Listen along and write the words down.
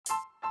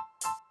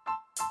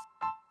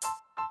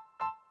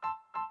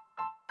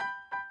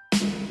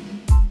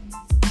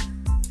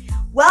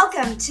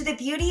Welcome to the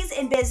Beauties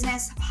in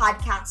Business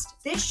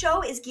podcast. This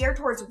show is geared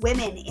towards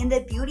women in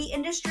the beauty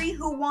industry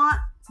who want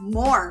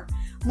more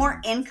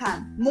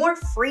income, more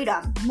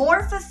freedom,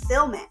 more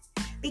fulfillment.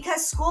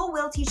 Because school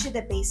will teach you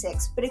the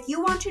basics, but if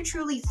you want to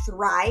truly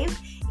thrive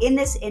in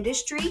this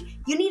industry,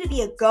 you need to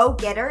be a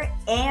go-getter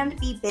and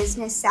be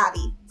business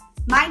savvy.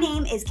 My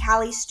name is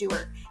Callie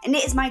Stewart, and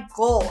it is my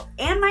goal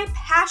and my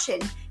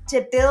passion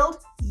to build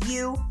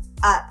you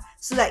up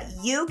so that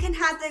you can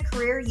have the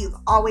career you've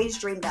always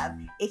dreamed of.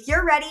 If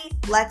you're ready,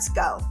 let's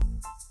go.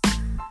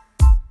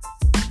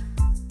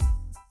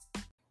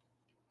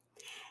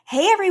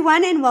 Hey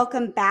everyone, and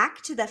welcome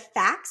back to the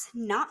Facts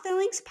Not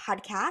Feelings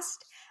podcast.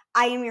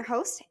 I am your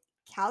host,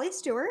 Callie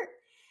Stewart.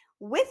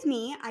 With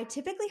me, I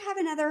typically have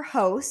another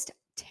host,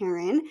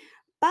 Taryn,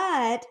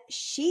 but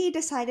she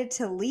decided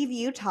to leave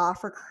Utah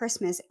for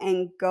Christmas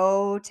and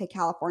go to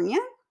California.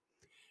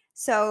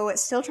 So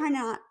still trying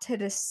not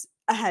to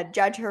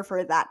judge her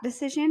for that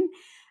decision.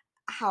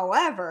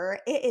 However,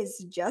 it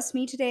is just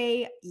me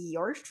today,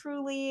 yours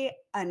truly,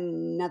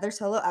 another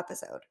solo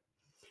episode.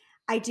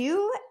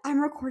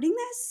 I'm recording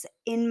this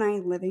in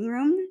my living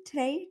room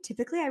today.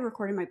 Typically, I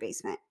record in my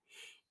basement,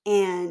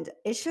 and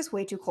it's just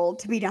way too cold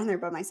to be down there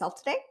by myself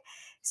today.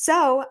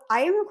 So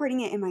I am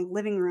recording it in my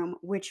living room,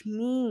 which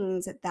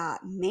means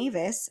that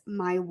Mavis,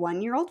 my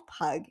 1-year-old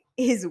pug,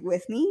 is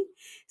with me.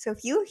 So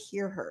if you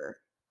hear her,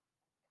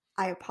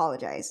 I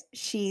apologize.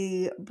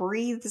 She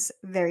breathes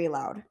very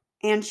loud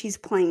and she's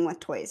playing with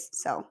toys.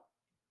 So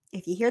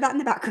if you hear that in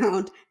the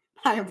background,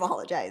 I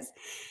apologize.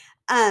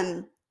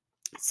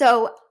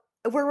 So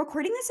we're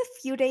recording this a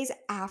few days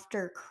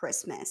after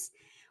Christmas,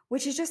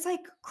 which is just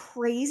like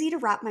crazy to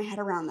wrap my head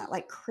around that.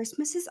 Like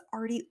Christmas is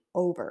already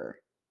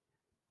over.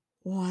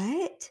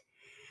 What?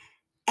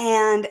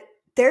 And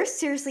there's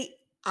seriously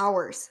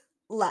hours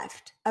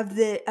left of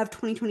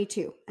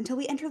 2022 until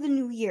we enter the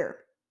new year.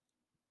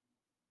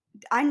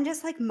 I'm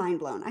just like mind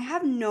blown. I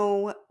have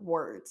no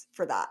words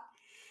for that.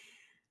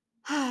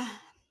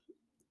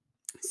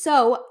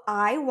 So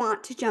I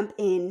want to jump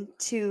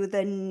into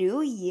the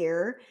new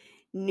year,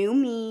 new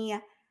me,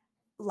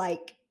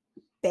 like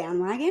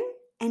bandwagon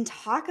and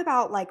talk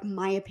about like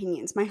my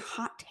opinions, my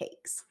hot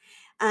takes.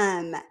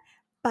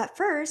 But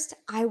first,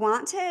 I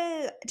want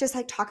to just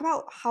like talk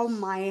about how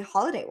my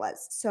holiday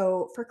was.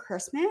 So for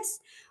Christmas,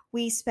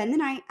 we spend the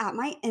night at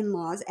my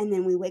in-laws and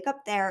then we wake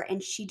up there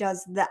and she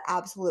does the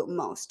absolute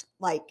most.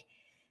 Like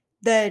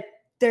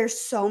there's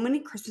so many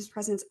Christmas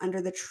presents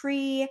under the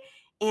tree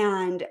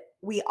and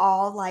we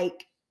all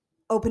like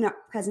open up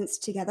presents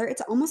together.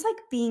 It's almost like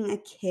being a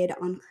kid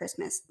on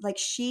Christmas. Like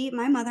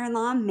my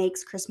mother-in-law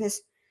makes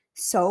Christmas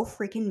so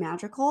freaking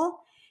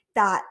magical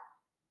that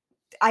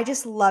I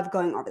just love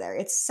going over there.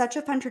 It's such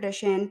a fun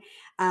tradition.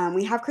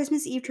 We have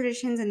Christmas Eve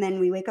traditions and then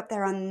we wake up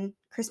there on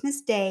Christmas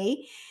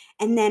Day.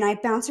 And then I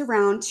bounce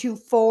around to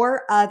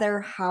 4 other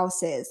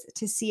houses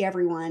to see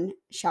everyone.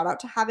 Shout out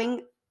to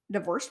having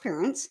divorced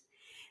parents.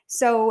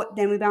 So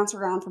then we bounce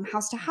around from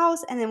house to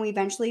house and then we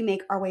eventually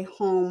make our way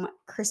home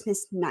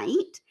Christmas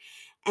night.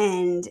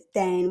 And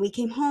then we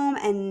came home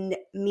and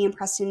me and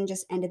Preston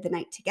just ended the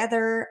night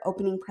together,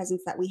 opening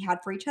presents that we had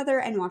for each other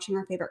and watching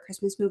our favorite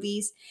Christmas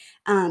movies.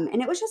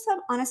 And it was just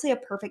honestly a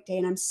perfect day.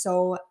 And I'm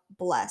so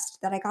blessed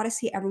that I got to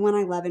see everyone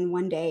I love in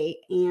one day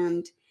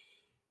and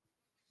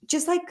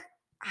just like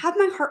have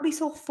my heart be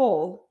so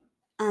full.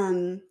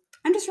 I'm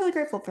just really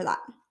grateful for that.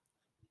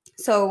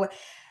 So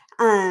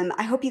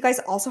I hope you guys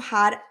also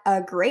had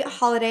a great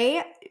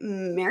holiday.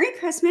 Merry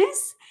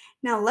Christmas.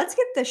 Now let's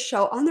get the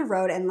show on the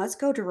road and let's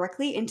go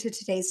directly into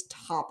today's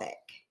topic.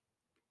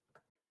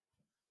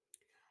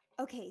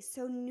 Okay,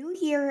 so new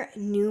year,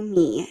 new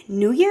me,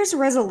 New Year's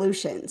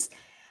resolutions.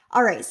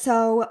 All right,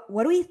 so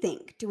what do we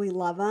think? Do we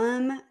love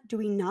them? Do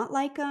we not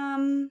like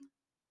them?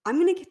 I'm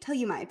going to tell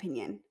you my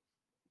opinion.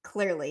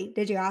 Clearly.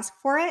 Did you ask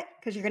for it?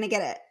 Because you're going to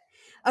get it.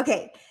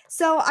 Okay,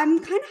 so I'm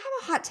kind of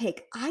have a hot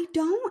take. I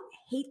don't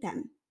hate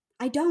them.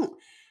 I don't.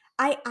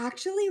 I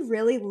actually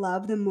really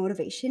love the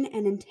motivation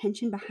and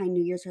intention behind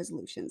New Year's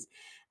resolutions.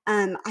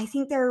 I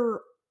think they're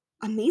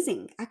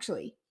amazing,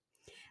 actually.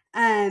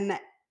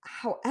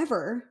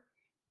 However,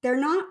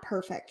 they're not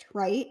perfect,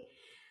 right?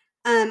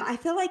 I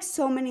feel like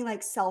so many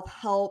like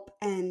self-help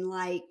and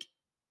like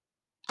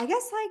I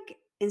guess like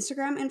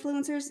Instagram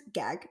influencers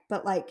gag,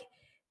 but like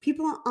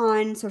people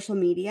on social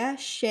media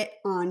shit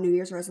on New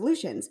Year's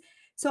resolutions.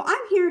 So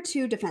I'm here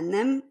to defend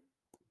them,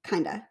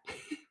 kinda.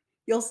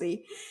 You'll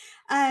see.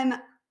 Um,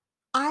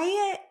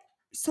 I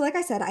so like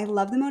I said, I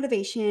love the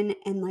motivation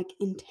and like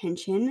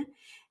intention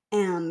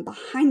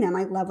behind them.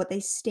 I love what they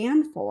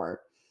stand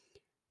for.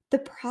 The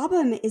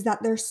problem is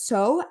that they're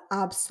so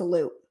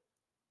absolute.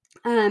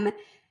 Um,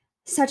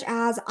 Such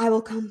as I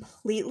will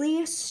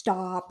completely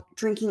stop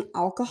drinking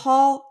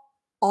alcohol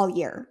all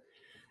year.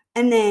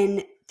 And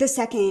then the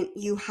second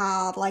you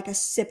have like a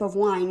sip of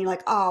wine, you're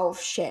like, oh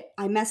shit,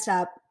 I messed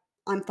up.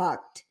 I'm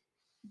fucked.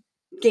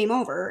 Game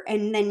over.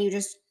 And then you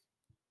just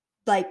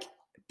like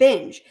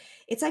binge.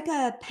 It's like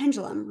a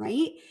pendulum,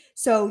 right?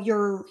 So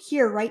you're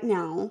here right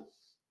now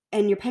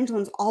and your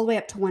pendulum's all the way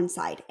up to one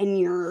side and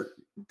you're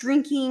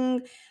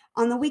drinking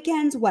on the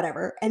weekends,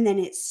 whatever, and then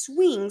it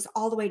swings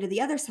all the way to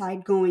the other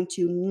side, going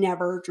to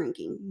never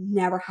drinking,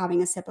 never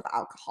having a sip of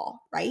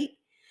alcohol, right?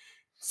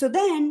 So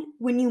then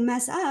when you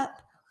mess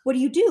up, what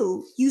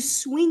do? You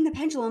swing the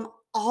pendulum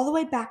all the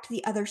way back to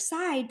the other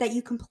side that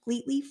you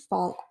completely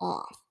fall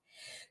off.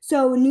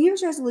 So New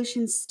Year's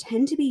resolutions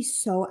tend to be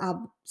so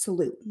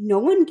absolute. No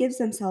one gives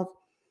themselves,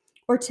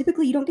 or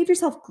typically you don't give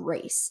yourself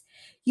grace.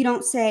 You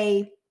don't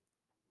say,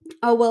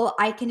 oh, well,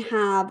 I can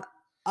have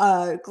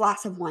a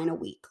glass of wine a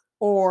week,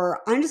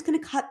 or I'm just going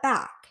to cut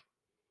back.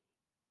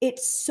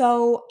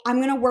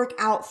 I'm going to work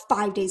out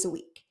 5 days a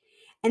week.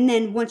 And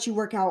then once you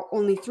work out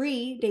only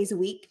 3 days a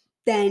week,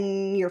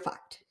 then you're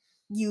fucked.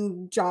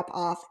 You drop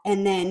off.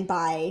 And then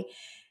by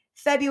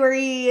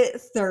February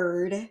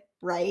 3rd,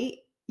 right?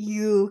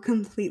 You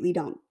completely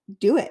don't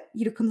do it.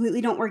 You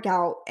completely don't work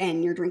out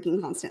and you're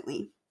drinking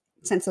constantly,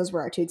 since those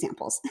were our two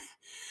examples.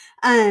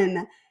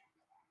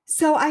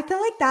 So I feel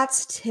like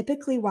that's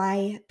typically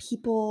why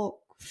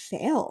people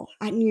fail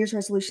at New Year's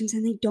resolutions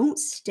and they don't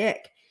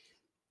stick.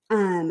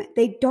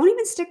 They don't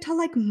even stick till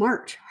like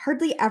March,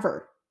 hardly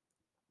ever.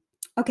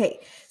 Okay,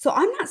 so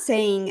I'm not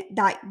saying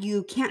that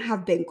you can't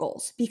have big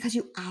goals, because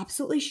you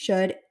absolutely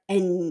should,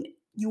 and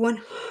you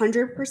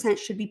 100%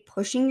 should be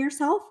pushing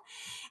yourself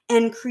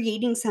and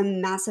creating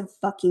some massive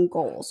fucking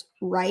goals,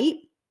 right?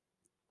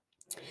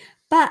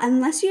 But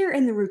unless you're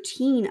in the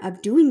routine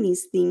of doing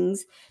these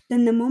things,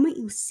 then the moment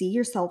you see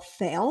yourself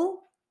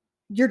fail,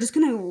 you're just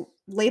going to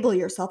label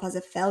yourself as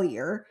a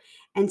failure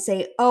and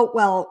say, oh,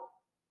 well,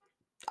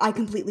 I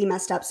completely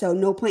messed up, so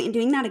no point in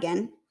doing that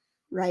again,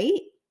 right?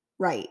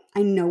 Right.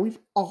 I know we've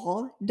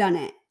all done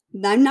it.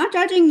 I'm not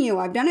judging you.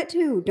 I've done it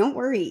too. Don't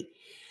worry.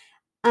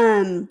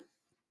 Um,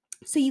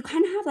 so you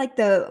kind of have like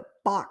the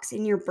box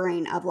in your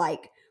brain of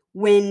like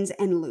wins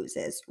and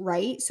loses,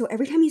 right? So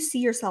every time you see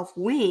yourself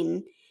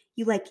win,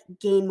 you like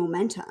gain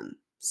momentum.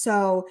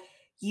 So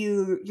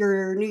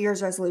your New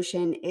Year's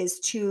resolution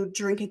is to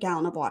drink a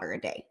gallon of water a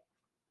day.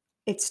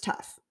 It's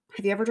tough.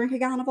 Have you ever drank a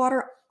gallon of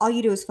water? All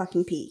you do is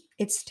fucking pee.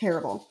 It's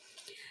terrible.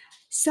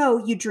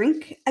 So you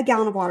drink a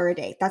gallon of water a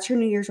day. That's your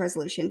New Year's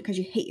resolution because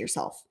you hate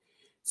yourself.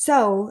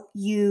 So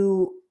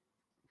you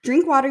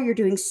drink water. You're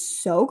doing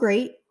so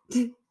great.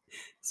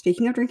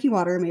 Speaking of drinking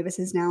water, Mavis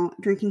is now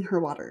drinking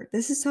her water.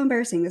 This is so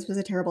embarrassing. This was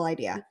a terrible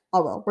idea.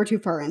 Oh well, we're too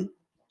far in.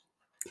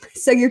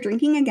 So you're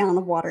drinking a gallon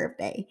of water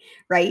a day,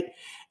 right?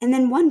 And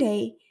then one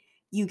day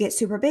you get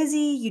super busy,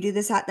 you do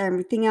this, that, and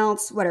everything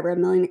else, whatever, a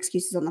million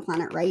excuses on the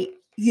planet, right?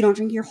 You don't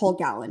drink your whole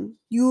gallon.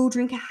 You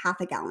drink a half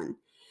a gallon.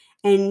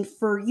 And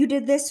you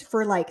did this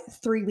for like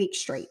 3 weeks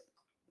straight.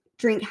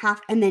 Drink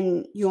half, and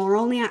then you're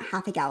only at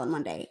half a gallon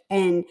one day.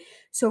 And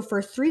so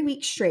for 3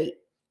 weeks straight,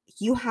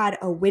 you had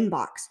a win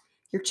box.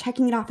 You're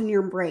checking it off in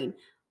your brain.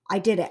 I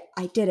did it.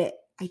 I did it.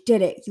 I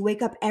did it. You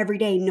wake up every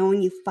day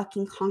knowing you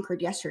fucking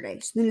conquered yesterday.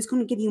 So then it's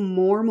going to give you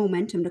more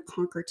momentum to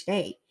conquer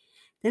today.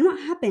 Then what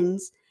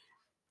happens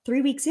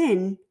 3 weeks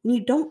in when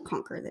you don't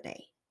conquer the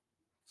day?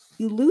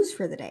 You lose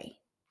for the day.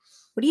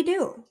 What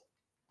do?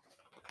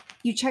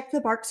 You check the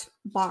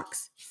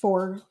box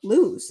for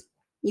lose.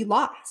 You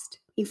lost.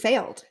 You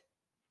failed,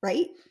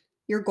 right?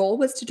 Your goal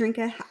was to drink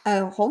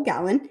a whole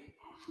gallon.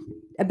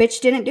 A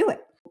bitch didn't do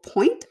it.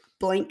 Point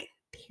blank,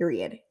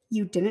 period.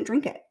 You didn't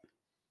drink it.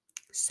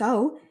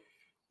 So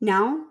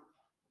now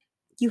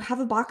you have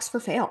a box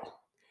for fail.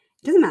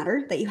 It doesn't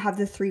matter that you have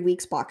the 3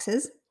 weeks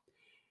boxes.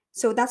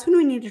 So that's when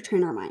we need to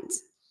train our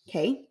minds.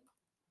 Okay?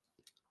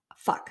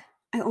 Fuck.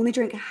 I only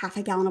drank a half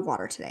a gallon of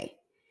water today.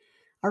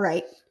 All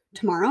right.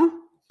 Tomorrow,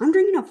 I'm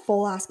drinking a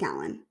full ass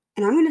gallon,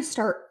 and I'm going to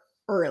start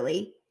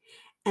early,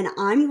 and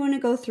I'm going to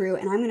go through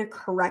and I'm going to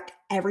correct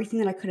everything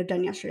that I could have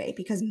done yesterday,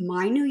 because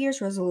my New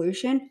Year's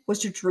resolution was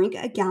to drink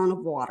a gallon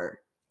of water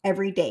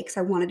every day because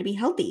I wanted to be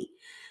healthy.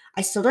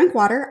 I still drank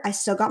water. I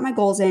still got my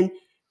goals in.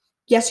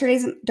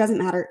 Yesterday's doesn't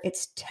matter.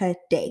 It's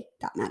today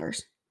that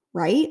matters,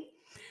 right?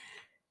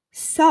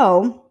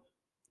 So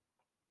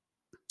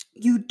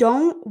you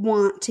don't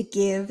want to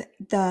give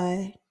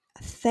the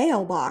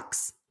fail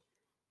box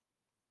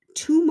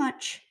too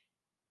much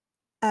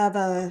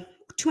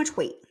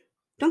weight.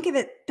 Don't give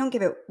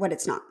it what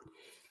it's not.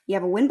 You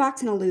have a win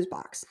box and a lose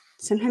box.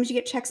 Sometimes you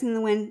get checks in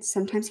the win,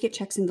 sometimes you get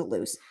checks in the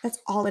lose. That's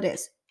all it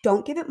is.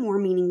 Don't give it more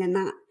meaning than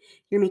that.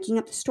 You're making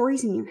up the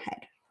stories in your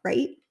head,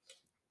 right?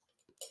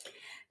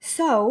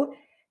 So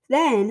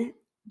then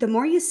the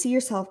more you see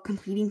yourself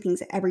completing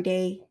things every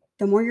day,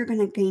 the more you're going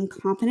to gain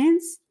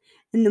confidence,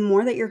 and the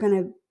more that you're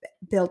going to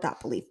build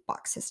that belief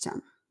box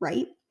system,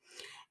 right?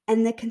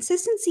 And the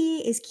consistency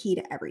is key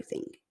to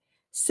everything.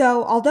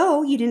 So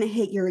although you didn't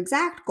hit your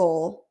exact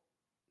goal,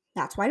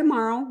 that's why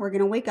tomorrow we're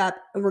going to wake up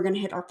and we're going to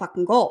hit our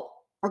fucking goal.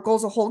 Our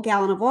goal's a whole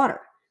gallon of water.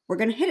 We're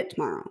going to hit it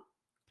tomorrow.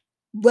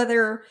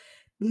 Whether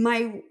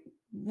my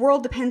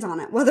world depends on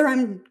it, whether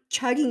I'm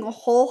chugging a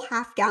whole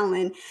half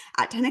gallon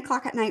at 10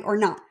 o'clock at night or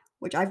not,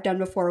 which I've done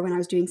before when I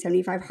was doing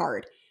 75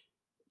 hard.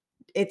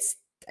 I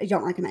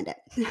don't recommend it.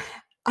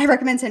 I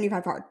recommend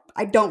 75 hard.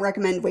 I don't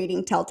recommend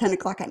waiting till 10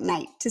 o'clock at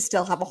night to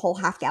still have a whole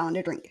half gallon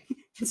to drink.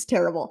 It's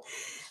terrible.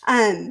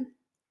 Um,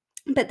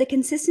 but the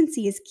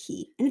consistency is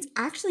key, and it's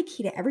actually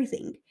key to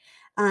everything.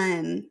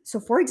 So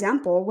for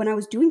example, when I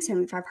was doing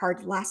 75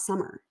 hard last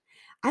summer,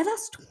 I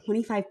lost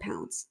 25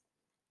 pounds.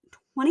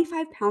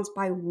 25 pounds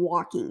by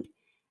walking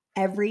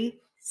every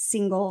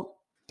single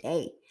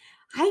day.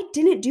 I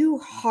didn't do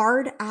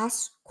hard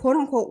ass quote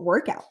unquote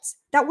workouts.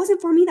 That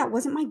wasn't for me. That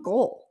wasn't my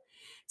goal.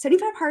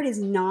 75 hard is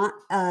not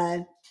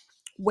a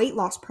weight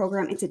loss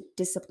program, it's a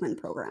discipline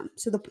program.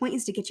 So the point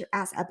is to get your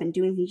ass up and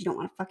doing things you don't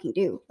want to fucking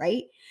do,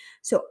 right?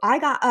 So I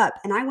got up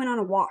and I went on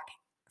a walk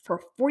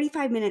for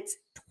 45 minutes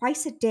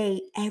twice a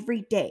day,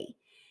 every day.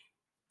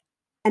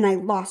 And I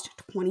lost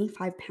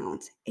 25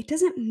 pounds. It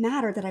doesn't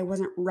matter that I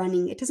wasn't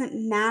running. It doesn't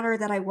matter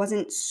that I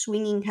wasn't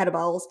swinging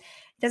kettlebells.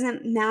 It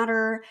doesn't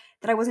matter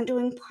that I wasn't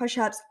doing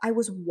push-ups. I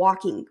was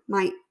walking.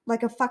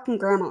 Like a fucking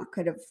grandma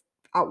could have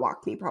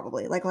outwalked me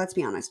probably. Like, let's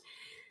be honest.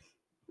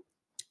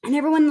 And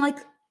everyone like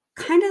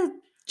kind of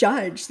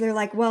judged. They're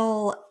like,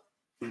 well,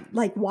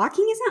 like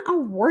walking isn't a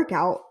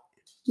workout.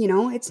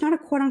 It's not a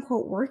quote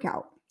unquote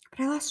workout.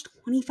 But I lost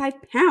 25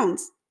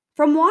 pounds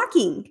from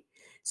walking.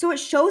 So it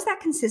shows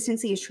that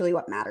consistency is truly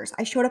what matters.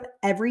 I showed up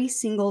every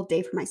single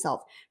day for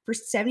myself for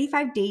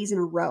 75 days in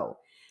a row.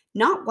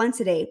 Not once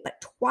a day,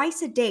 but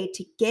twice a day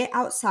to get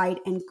outside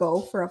and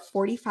go for a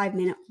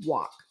 45-minute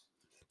walk.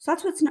 So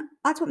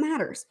that's what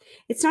matters.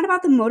 It's not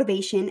about the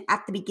motivation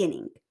at the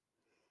beginning.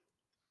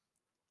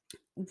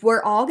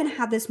 We're all going to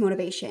have this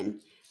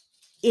motivation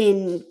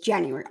on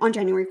January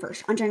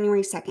 1st, on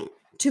January 2nd,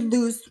 to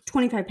lose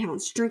 25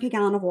 pounds, to drink a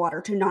gallon of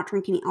water, to not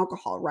drink any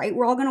alcohol, right?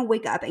 We're all going to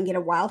wake up and get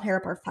a wild hair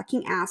up our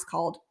fucking ass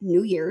called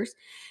New Year's,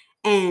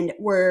 and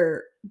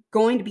we're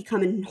going to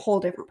become a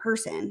whole different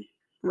person,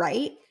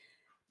 right?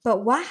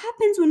 But what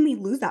happens when we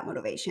lose that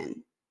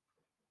motivation,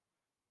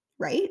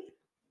 right?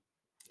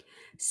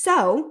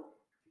 So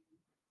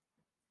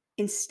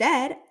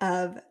instead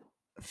of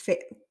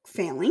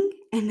failing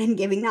and then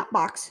giving that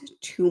box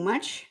too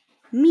much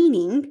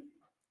meaning,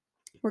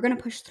 we're going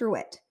to push through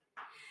it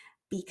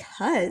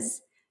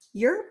because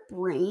your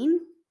brain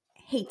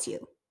hates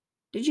you.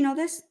 Did you know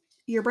this?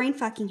 Your brain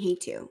fucking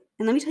hates you.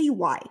 And let me tell you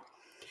why.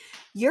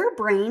 Your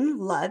brain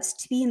loves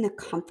to be in the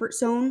comfort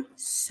zone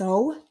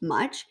so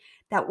much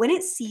that when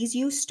it sees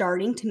you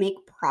starting to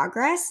make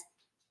progress,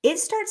 it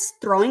starts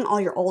throwing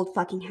all your old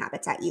fucking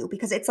habits at you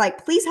because it's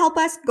like, please help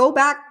us, go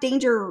back,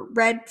 danger,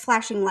 red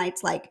flashing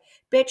lights, like,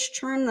 bitch,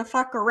 turn the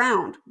fuck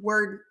around.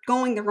 We're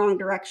going the wrong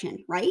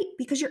direction, right?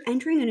 Because you're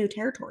entering a new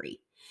territory.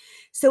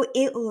 So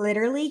it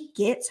literally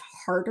gets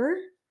harder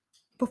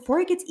before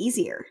it gets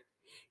easier.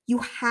 You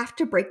have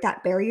to break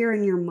that barrier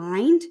in your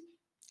mind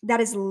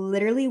that is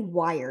literally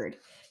wired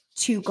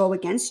to go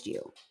against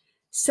you.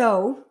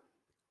 So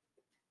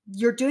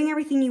you're doing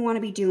everything you want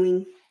to be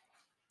doing.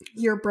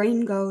 Your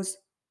brain goes,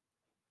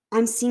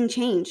 I'm seeing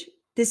change.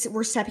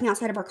 We're stepping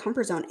outside of our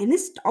comfort zone. And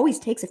this always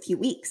takes a few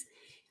weeks,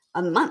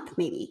 a month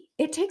maybe.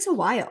 It takes a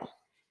while.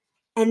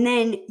 And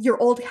then your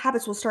old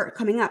habits will start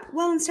coming up.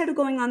 Well, instead of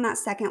going on that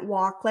second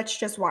walk, let's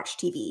just watch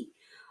TV.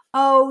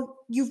 Oh,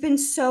 you've been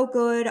so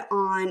good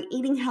on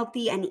eating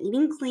healthy and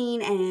eating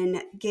clean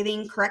and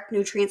giving correct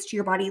nutrients to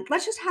your body.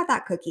 Let's just have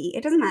that cookie.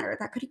 It doesn't matter.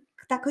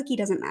 That cookie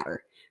doesn't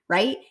matter,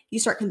 right? You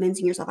start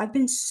convincing yourself, I've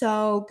been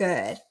so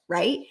good,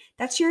 right?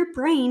 That's your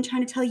brain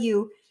trying to tell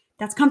you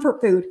that's comfort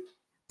food.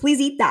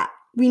 Please eat that.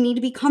 We need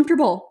to be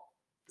comfortable.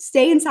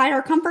 Stay inside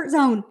our comfort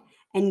zone.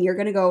 And you're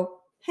going to go,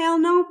 hell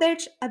no,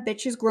 bitch. A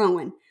bitch is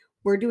growing.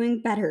 We're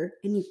doing better.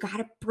 And you got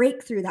to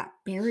break through that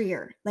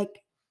barrier.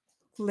 Like,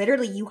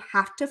 literally, you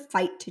have to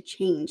fight to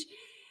change.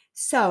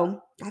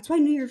 So that's why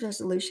New Year's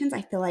resolutions,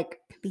 I feel like,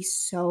 can be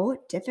so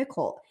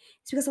difficult.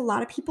 It's because a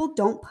lot of people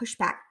don't push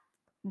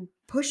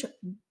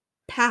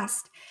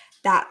past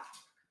that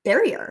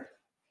barrier,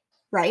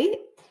 right?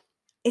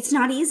 It's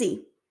not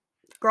easy.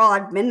 Girl,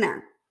 I've been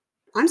there.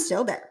 I'm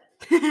still there.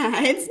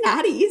 It's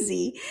not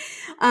easy.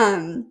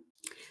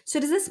 So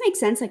does this make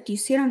sense? Like, do you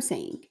see what I'm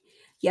saying?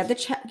 You have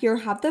you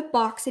have the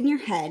box in your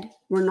head.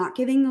 We're not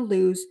giving the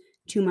lose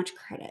too much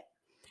credit.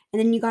 And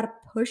then you got to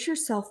push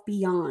yourself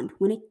beyond.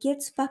 When it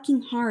gets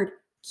fucking hard,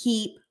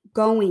 keep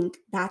going.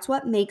 That's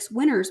what makes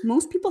winners.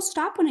 Most people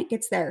stop when it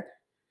gets there.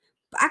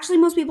 Actually,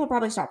 most people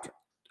probably stopped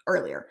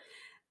earlier.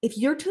 If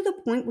you're to the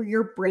point where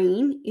your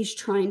brain is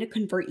trying to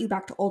convert you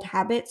back to old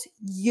habits,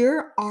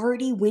 you're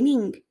already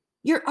winning.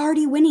 You're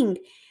already winning.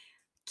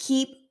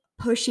 Keep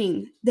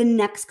pushing. The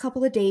next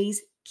couple of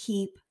days,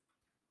 keep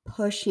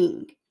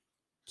pushing.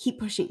 Keep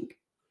pushing.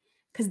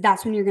 Because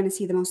that's when you're going to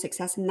see the most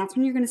success and that's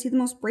when you're going to see the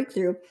most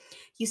breakthrough.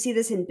 You see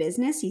this in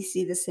business. You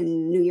see this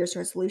in New Year's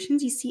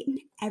resolutions. You see it in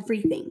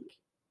everything.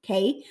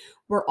 Okay?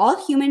 We're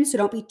all human, so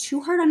don't be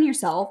too hard on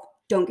yourself.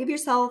 Don't give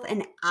yourself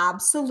an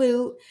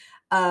absolute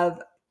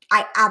of,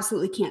 I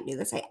absolutely can't do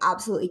this. I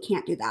absolutely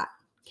can't do that.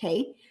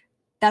 Okay?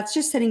 That's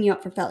just setting you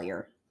up for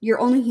failure. You're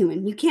only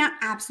human. You can't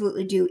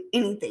absolutely do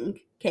anything.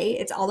 Okay?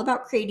 It's all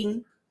about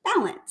creating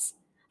balance.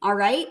 All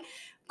right?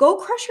 Go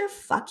crush your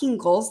fucking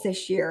goals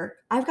this year.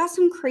 I've got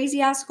some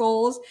crazy ass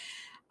goals.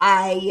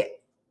 I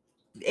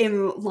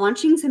am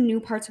launching some new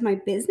parts of my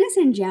business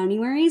in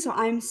January, so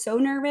I'm so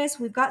nervous.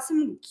 We've got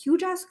some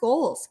huge ass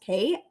goals,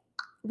 okay?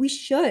 We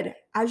should,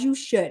 as you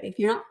should. If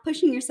you're not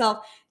pushing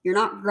yourself, you're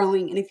not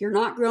growing. And if you're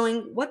not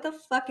growing, what the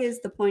fuck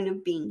is the point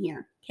of being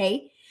here,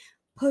 okay?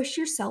 Push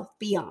yourself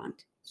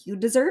beyond. You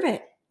deserve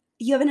it.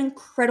 You have an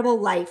incredible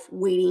life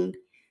waiting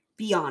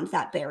beyond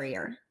that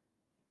barrier.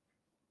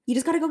 You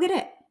just got to go get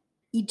it.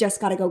 You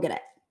just got to go get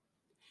it.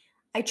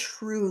 I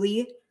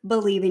truly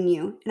believe in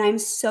you. And I'm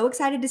so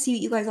excited to see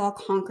what you guys all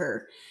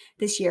conquer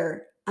this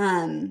year.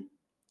 I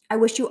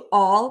wish you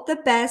all the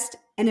best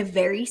and a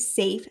very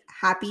safe,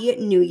 happy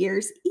New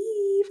Year's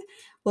Eve.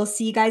 We'll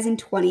see you guys in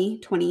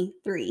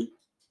 2023.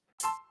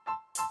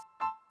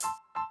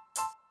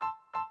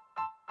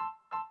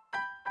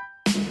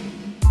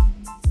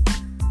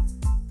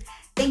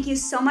 Thank you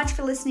so much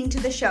for listening to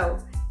the show.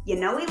 You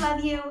know we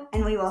love you,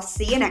 and we will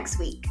see you next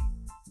week.